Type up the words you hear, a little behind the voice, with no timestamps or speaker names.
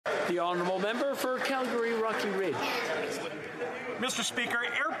The honourable member for Calgary Rocky Ridge. Mr. Speaker,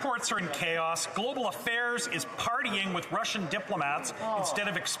 airports are in chaos. Global Affairs is partying with Russian diplomats instead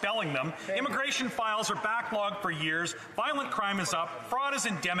of expelling them. Immigration files are backlogged for years. Violent crime is up. Fraud is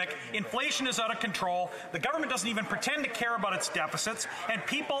endemic. Inflation is out of control. The government doesn't even pretend to care about its deficits. And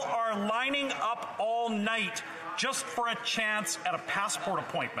people are lining up all night just for a chance at a passport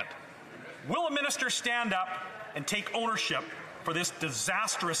appointment. Will a minister stand up and take ownership for this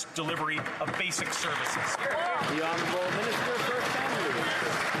disastrous delivery of basic services? The Honourable Minister for Family.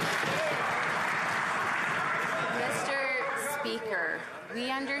 Mr. Speaker, we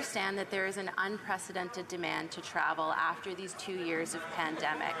understand that there is an unprecedented demand to travel after these 2 years of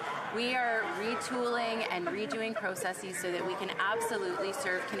pandemic. We are retooling and redoing processes so that we can absolutely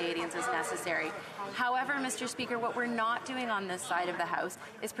serve Canadians as necessary. However, Mr. Speaker, what we're not doing on this side of the House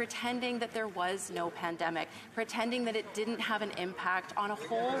is pretending that there was no pandemic, pretending that it didn't have an impact on a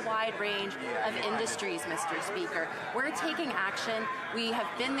whole wide range of industries, Mr. Speaker. We're taking action. We have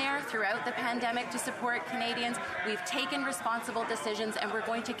been there throughout the pandemic to support Canadians. We've taken responsible decisions, and we're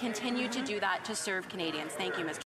going to continue to do that to serve Canadians. Thank you, Mr.